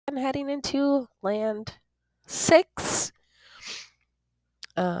and heading into land 6.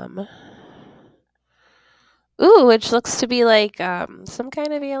 Ooh, which looks to be like some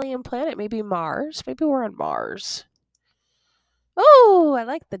kind of alien planet, maybe Mars. Maybe we're on Mars. Oh, I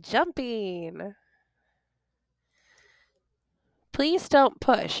like the jumping. Please don't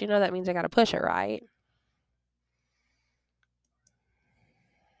push. You know that means I gotta push it, right?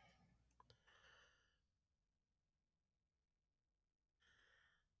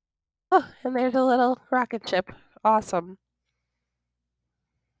 Oh, and there's a little rocket ship. Awesome.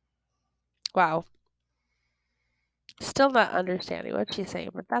 Wow. Still not understanding what she's saying,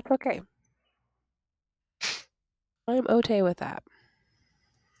 but that's okay. I'm okay with that.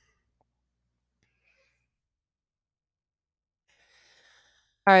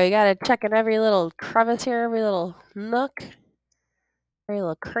 All right, we gotta check in every little crevice here, every little nook, every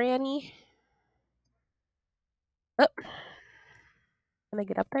little cranny. Oh, can I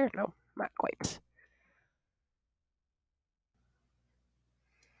get up there? No, not quite.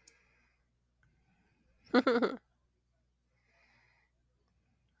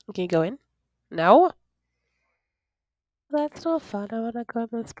 Can you go in? No? That's not fun. I wanna go in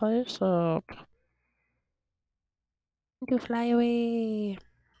this place up. To fly away.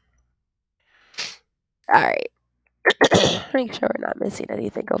 Alright. Make sure we're not missing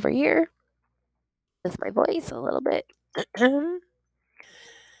anything over here. Just my voice a little bit.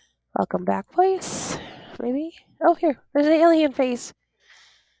 Welcome back, voice. Maybe? Oh, here. There's an alien face.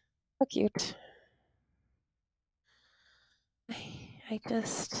 How cute. I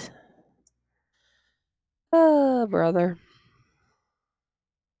just... Oh, brother.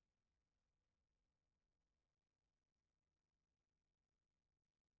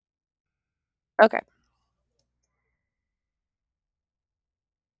 Okay.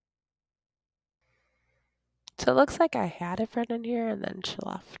 So it looks like I had a friend in here and then she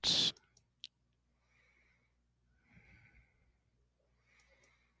left.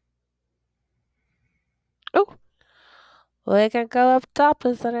 Oh! We can go up top.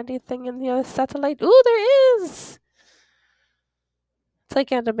 Is there anything in the other satellite? Ooh, there is! It's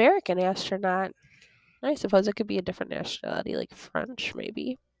like an American astronaut. I suppose it could be a different nationality, like French,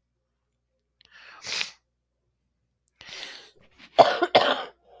 maybe.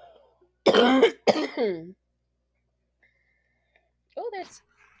 Oh, there's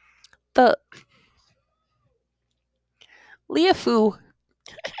the Liafu.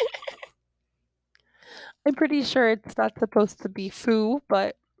 I'm pretty sure it's not supposed to be foo,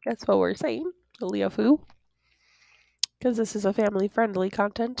 but that's what we're saying. The Liafu. Because this is a family friendly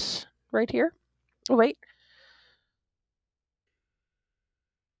content right here. Oh, wait.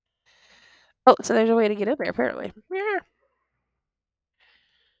 Oh, so there's a way to get in there, apparently. Yeah.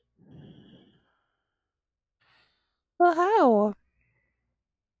 Well, how?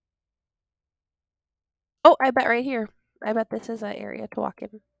 Oh, I bet right here. I bet this is an area to walk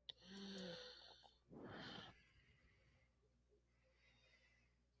in.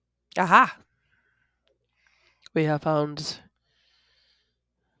 Aha! We have found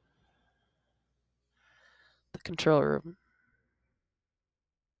the control room.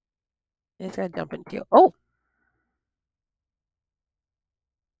 It's gonna jump into you. Oh!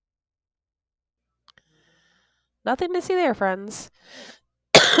 Nothing to see there, friends.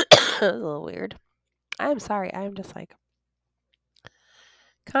 That was a little weird. I'm sorry. I'm just like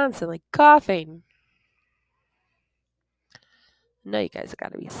constantly coughing. No, you guys have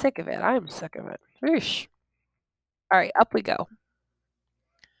got to be sick of it. I'm sick of it. Whoosh. All right, up we go.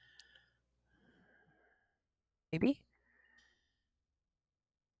 Maybe.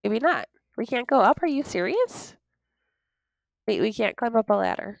 Maybe not. We can't go up. Are you serious? Wait, we can't climb up a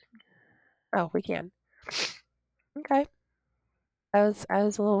ladder. Oh, we can. Okay. I was a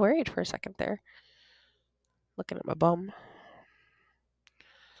little worried for a second there. Looking at my bum.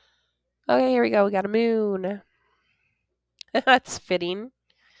 Okay, here we go. We got a moon. That's fitting,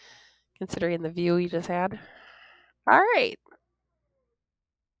 considering the view we just had. All right.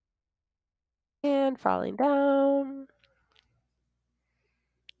 And falling down.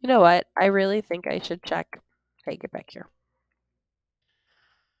 You know what? I really think I should check. Hey, get back here.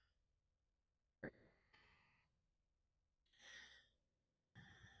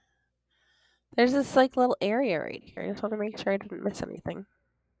 There's this like little area right here. I just want to make sure I didn't miss anything.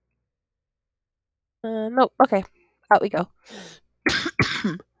 Nope. Okay. Out we go.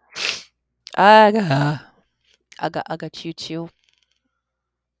 Aga. Aga choo choo.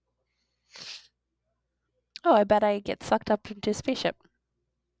 Oh, I bet I get sucked up into a spaceship.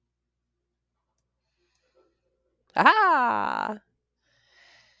 Ah!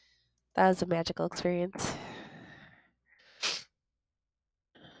 That was a magical experience.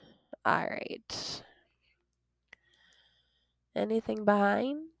 Alright. Anything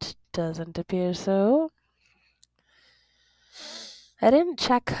behind? Doesn't appear so. I didn't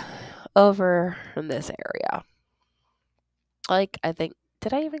check over in this area. Like, I think,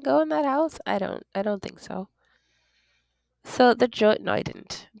 did I even go in that house? I don't think so. So no, I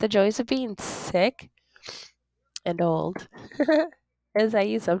didn't. The joys of being sick and old is that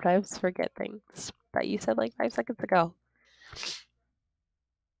you sometimes forget things that you said like 5 seconds ago.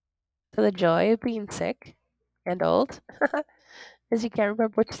 So the joy of being sick and old is you can't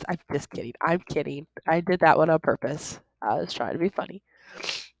remember which. I'm just kidding. I'm kidding. I did that one on purpose. I was trying to be funny.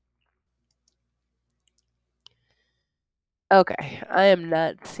 Okay, I am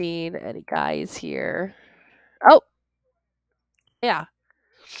not seeing any guys here. Oh, yeah,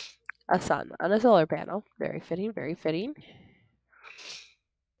 a sun on a solar panel. Very fitting. Very fitting.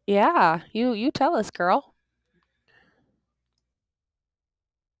 Yeah, you tell us, girl.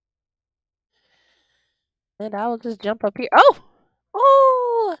 And I will just jump up here. Oh,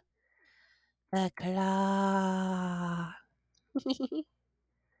 oh, the claw.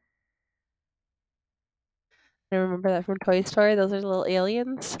 I remember that from Toy Story. Those are the little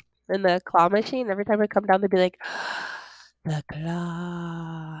aliens in the claw machine. Every time I come down, they'd be like, the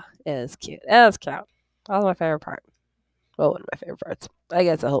claw. It was cute. It was cute. That was my favorite part. Well, one of my favorite parts. I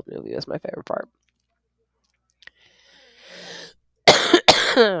guess the whole movie was my favorite part.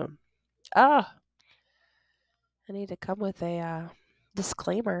 Ah, I need to come with a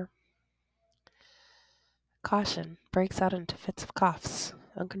disclaimer. Caution breaks out into fits of coughs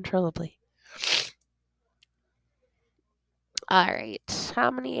uncontrollably. All right. How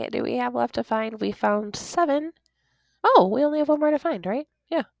many do we have left to find? We found 7. Oh, we only have one more to find, right?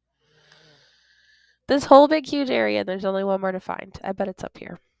 Yeah. This whole big, huge area, there's only one more to find. I bet it's up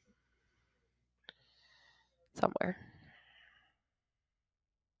here somewhere.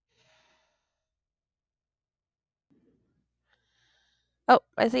 Oh,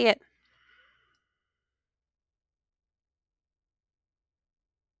 I see it.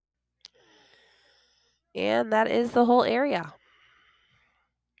 And that is the whole area.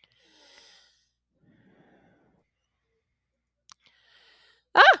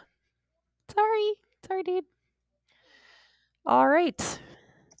 Ah! Sorry. Sorry, dude. All right.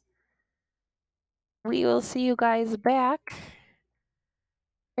 We will see you guys back.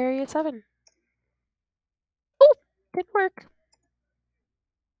 Area 7. Oh, didn't work.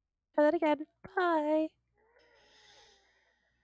 Try that again. Bye.